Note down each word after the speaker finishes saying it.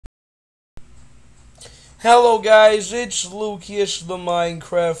Hello guys, it's Lucas the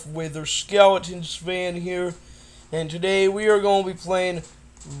Minecraft Wither Skeletons fan here, and today we are going to be playing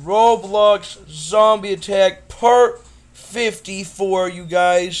Roblox Zombie Attack Part 54, you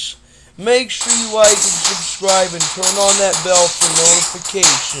guys. Make sure you like and subscribe and turn on that bell for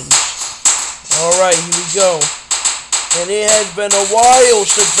notifications. Alright, here we go. And it has been a while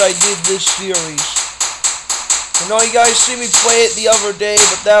since I did this series. I know you guys see me play it the other day,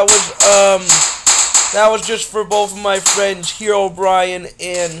 but that was just for both of my friends, Hero Brian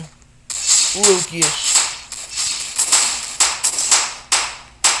and Lucas.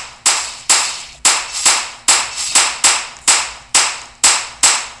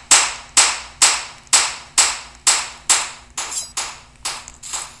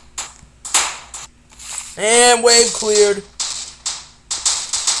 And wave cleared.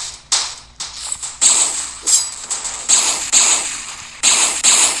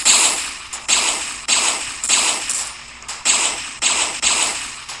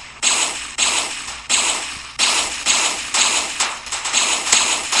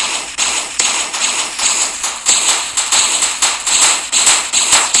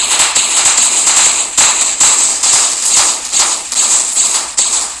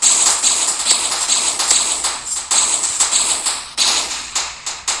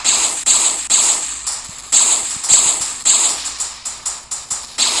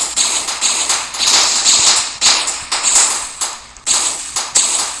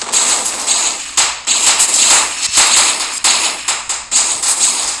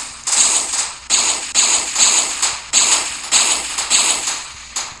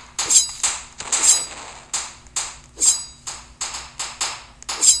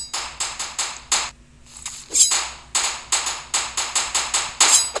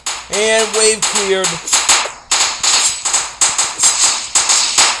 And wave cleared.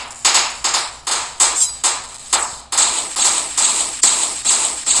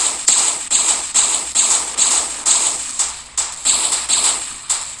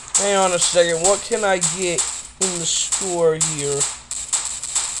 Hang on a second, what can I get in the store here?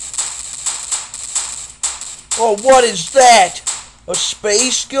 Oh, what is that? A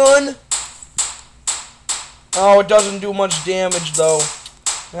space gun? Oh, it doesn't do much damage though.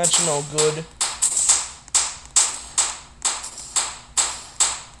 That's no good.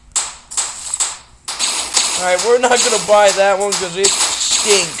 Alright, we're not gonna buy that one because it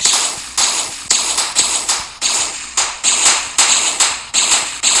stinks.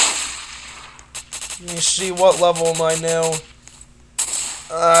 Let me see, what level am I now?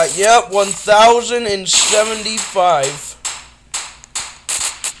 Yep, 1075.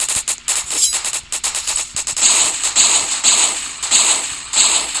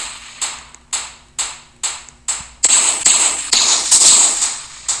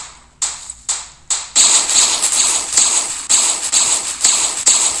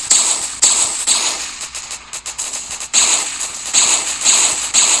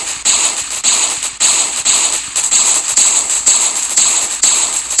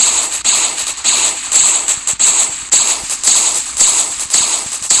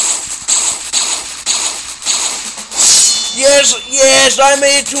 Yes, I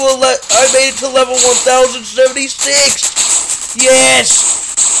made it to level 1076.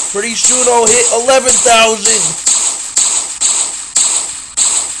 Yes. Pretty soon I'll hit 11,000.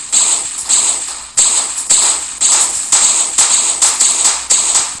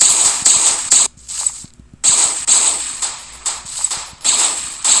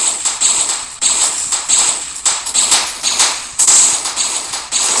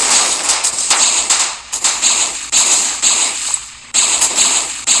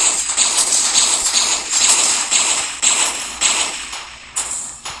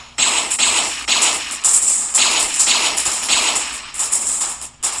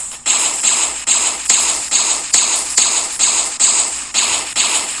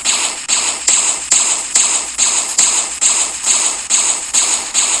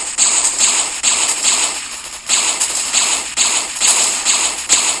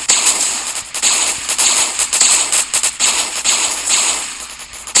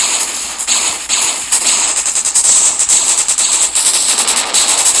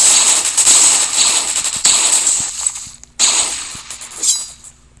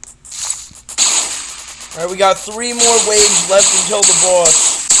 Alright, we got 3 more waves left until the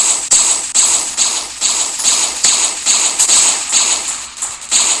boss.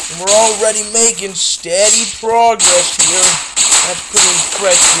 And we're already making steady progress here. That's pretty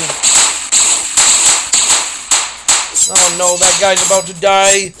impressive. Oh no, that guy's about to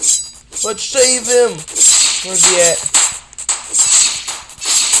die. Let's save him. Where's he at?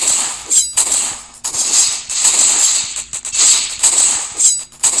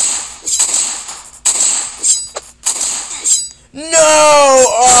 No!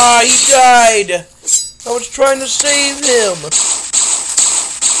 Ah, he died. I was trying to save him.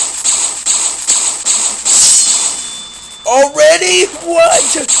 Already?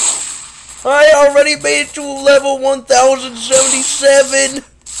 What? I already made it to level 1077.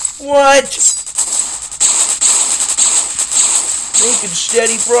 What? Making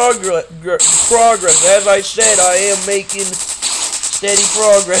steady progress. As I said, I am making steady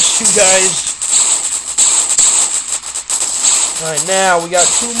progress, you guys. Alright, now we got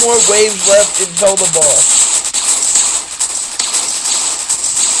 2 more waves left until the boss.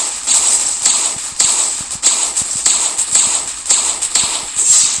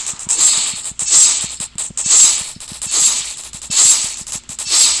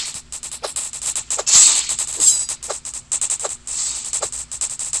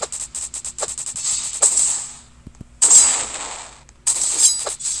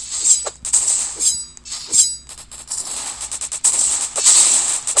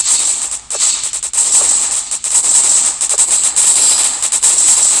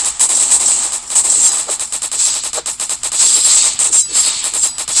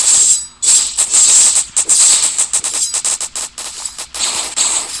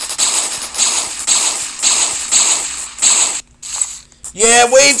 Yeah,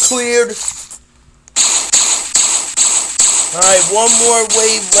 wave cleared. Alright, 1 more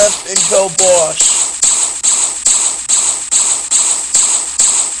wave left until boss.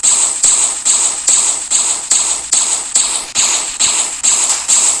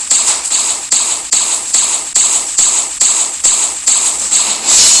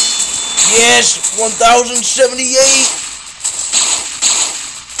 Yes, 1078.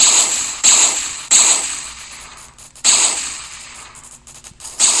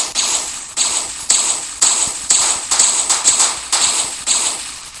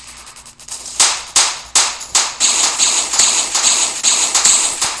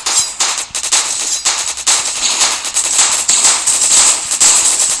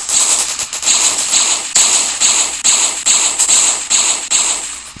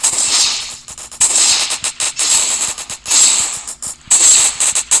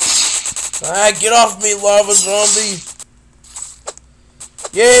 Ah, get off me, lava zombie.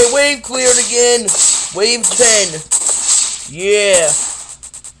 Yay, wave cleared again. Wave 10. Yeah.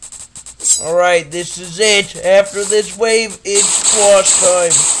 Alright, this is it. After this wave, it's boss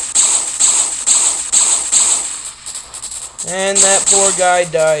time. And that poor guy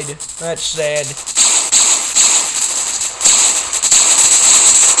died. That's sad.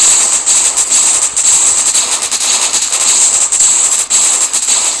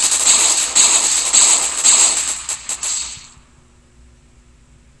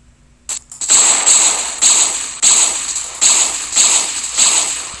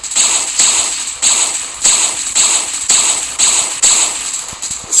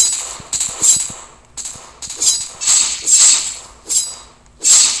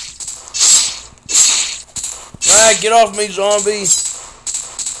 Alright, get off me, zombie.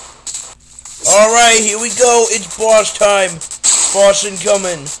 Alright, here we go. It's boss time. Boss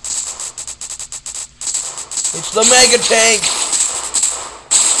incoming. It's the mega tank.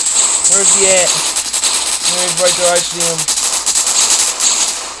 Where's he at? There he's right there. I see him.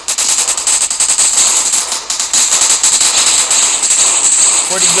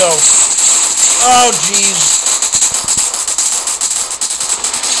 Where'd he go? Oh, jeez.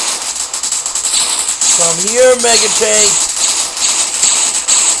 Come here, Mega Tank.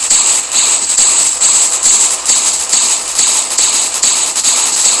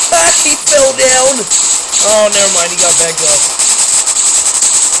 Ah, he fell down. Oh, never mind. He got back up.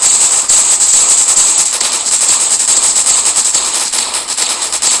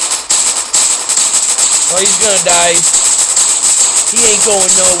 Oh, he's gonna die. He ain't going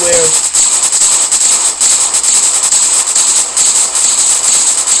nowhere.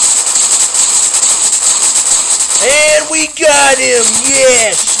 And we got him,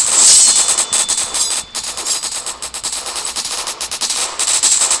 yes!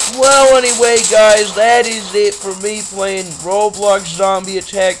 Well, anyway, guys, that is it for me playing Roblox Zombie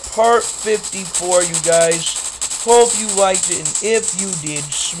Attack Part 54, you guys. Hope you liked it, and if you did,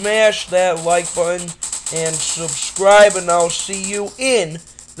 smash that like button and subscribe, and I'll see you in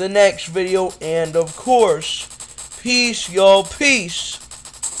the next video. And, of course, peace, y'all, peace.